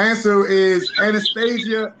 The answer is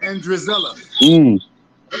Anastasia and Drizella.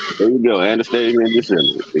 There you go, Anastasia and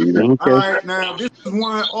December. There you go. All right, now this is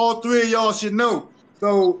one all three of y'all should know.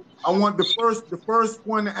 So I want the first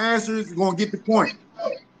one to answer is going to get the point.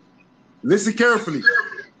 Listen carefully.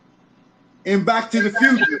 In Back to the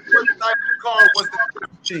Future, what type of car was the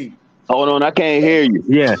machine? Hold on, I can't hear you.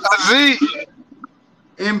 Yeah. Z.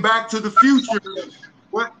 In Back to the Future,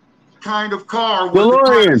 what kind of car was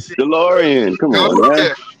DeLorean. the DeLorean. Come on,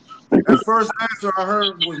 man. The first answer I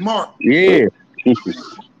heard was Mark. Yeah.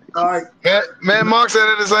 All right. Man, Mark said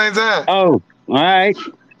it at the same time. Oh, all right.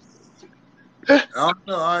 I don't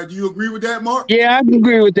know. All right, do you agree with that, Mark? Yeah, I can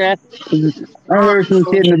agree with that. I heard some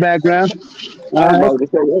shit in the background.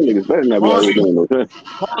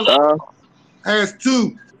 Has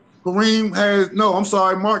two. Kareem has no. I'm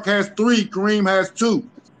sorry. Mark has three. Kareem has two,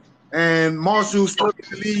 and Marshall's still in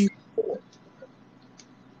the lead. All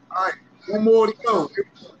right, one more to go.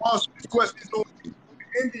 Marshall, this question is going to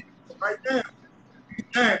end it right now.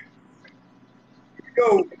 Here we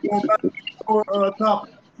go. Going back to your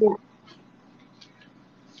topic.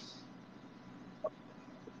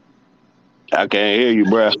 I can't hear you,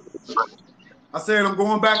 bruh. I said I'm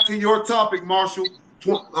going back to your topic, Marshall.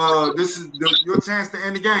 This is your chance to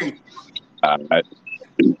end the game. All right.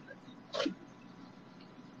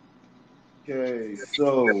 Okay,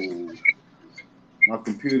 so my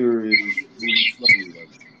computer is moving slowly right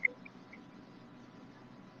now.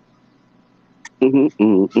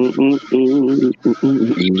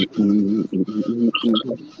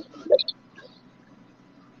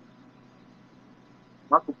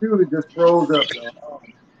 My computer just froze up,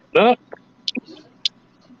 y'all.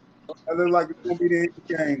 I look like it's gonna be the end of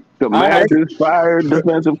the game. Commanders fired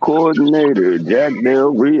defensive coordinator Jack Del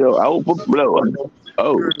Rio out for blow.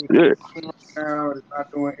 Oh shit! Now it's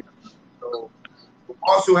not doing anything. So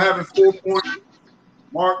also having 4 points,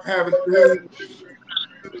 Mark having 3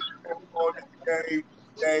 on this game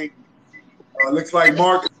today. Looks like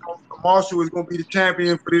Marshall is going to be the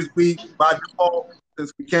champion for this week by default.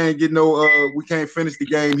 Since we can't we can't finish the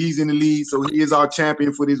game. He's in the lead, so he is our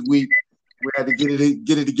champion for this week. We had to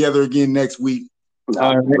get it together again next week.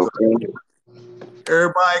 Everybody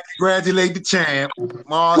congratulate the champ,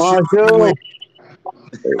 Marshall. You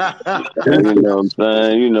know what I'm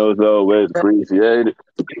saying? You know, it's always appreciated.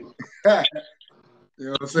 You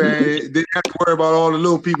know what I'm saying? Didn't have to worry about all the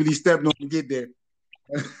little people he stepped on to get there.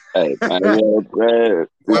 Hey, man,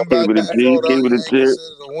 keep it a G, keep it a chip.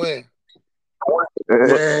 Win.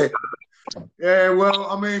 Yeah, well,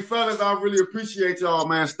 I mean, fellas, I really appreciate y'all,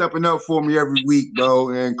 man, stepping up for me every week,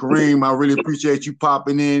 bro. And Kareem, I really appreciate you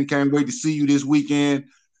popping in. Can't wait to see you this weekend.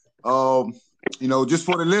 You know, just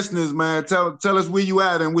for the listeners, man, tell us where you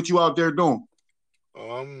at and what you out there doing.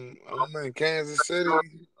 I'm in Kansas City,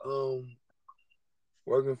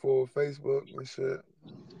 working for Facebook and shit.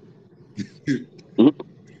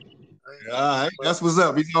 All right, that's what's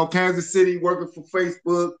up. He's on Kansas City working for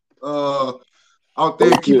Facebook. Out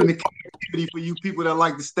there keeping the connectivity for you people that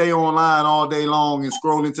like to stay online all day long and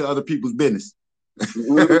scroll into other people's business. That's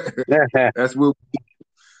what.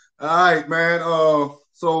 All right, man.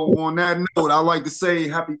 So on that note, I'd like to say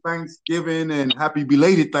happy Thanksgiving and happy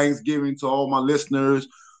belated Thanksgiving to all my listeners.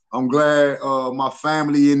 I'm glad my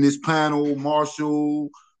family in this panel, Marshall,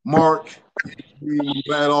 Mark, I'm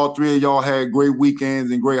glad all three of y'all had great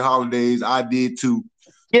weekends and great holidays. I did too.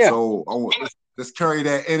 Yeah. So let's carry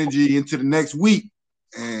that energy into the next week.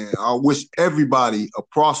 And I wish everybody a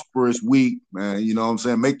prosperous week, man. You know what I'm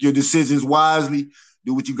saying? Make your decisions wisely.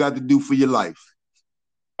 Do what you got to do for your life.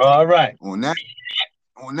 All right. On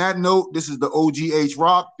that note, this is the OGH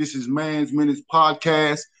Rock. This is Man's Minutes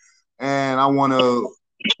Podcast. And I want to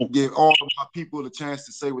give all of my people the chance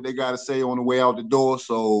to say what they got to say on the way out the door.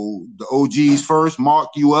 So the OGs first. Mark,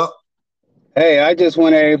 you up? Hey, I just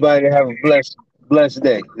want everybody to have a blessed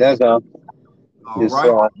day. That's all. All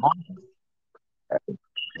right.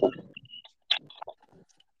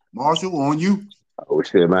 Marshall, on you. Oh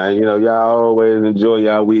shit, man. You know, y'all always enjoy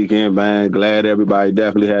y'all weekend, man. Glad everybody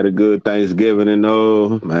definitely had a good Thanksgiving and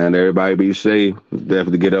man, everybody be safe.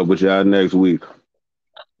 Definitely get up with y'all next week.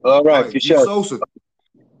 All right, for sure. Sosa.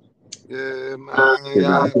 Yeah, man.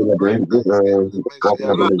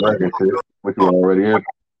 What you already in?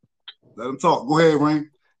 Let them talk. Go ahead, Rain.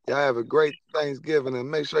 Y'all have a great Thanksgiving and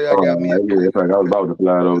make sure y'all got me. I was about to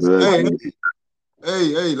fly over there.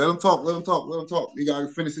 Hey, let him talk. You gotta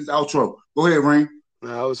finish his outro. Go ahead, Rain.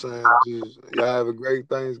 I was saying, y'all have a great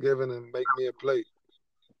Thanksgiving and make me a plate.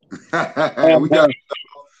 We got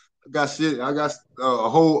got shit. I got a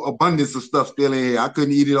whole abundance of stuff still in here. I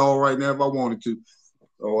couldn't eat it all right now if I wanted to.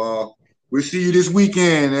 So we'll see you this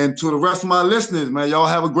weekend. And to the rest of my listeners, man, y'all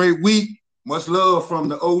have a great week. Much love from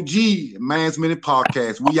the OG Man's Minute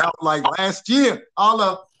Podcast. We out like last year.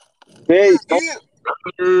 Holla. Hey.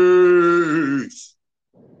 Peace.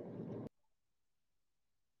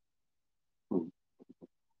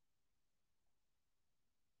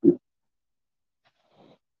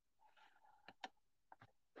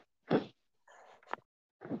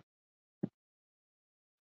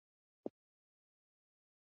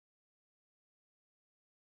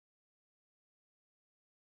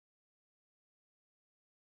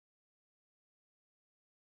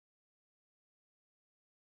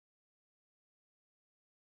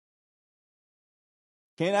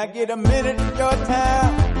 Can I get a minute of your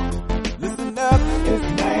time? Listen up,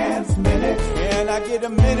 it's Man's Minute. Can I get a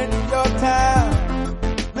minute of your time?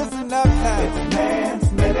 Listen up now, it's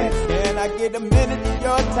Man's Minute. Can I get a minute of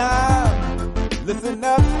your time? Listen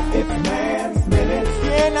up, it's Man's Minute.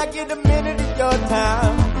 Can I get a minute of your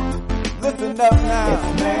time? Listen up now,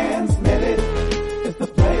 it's Man's Minute. It's the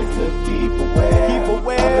place to keep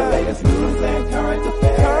aware of the latest news and current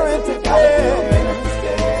affairs.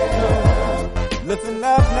 Listen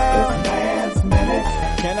up now, it's Man's Minute.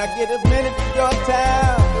 Can I get a minute of your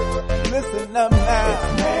time? Listen up now,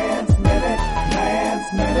 it's Man's Minute,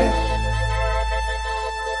 Man's Minute.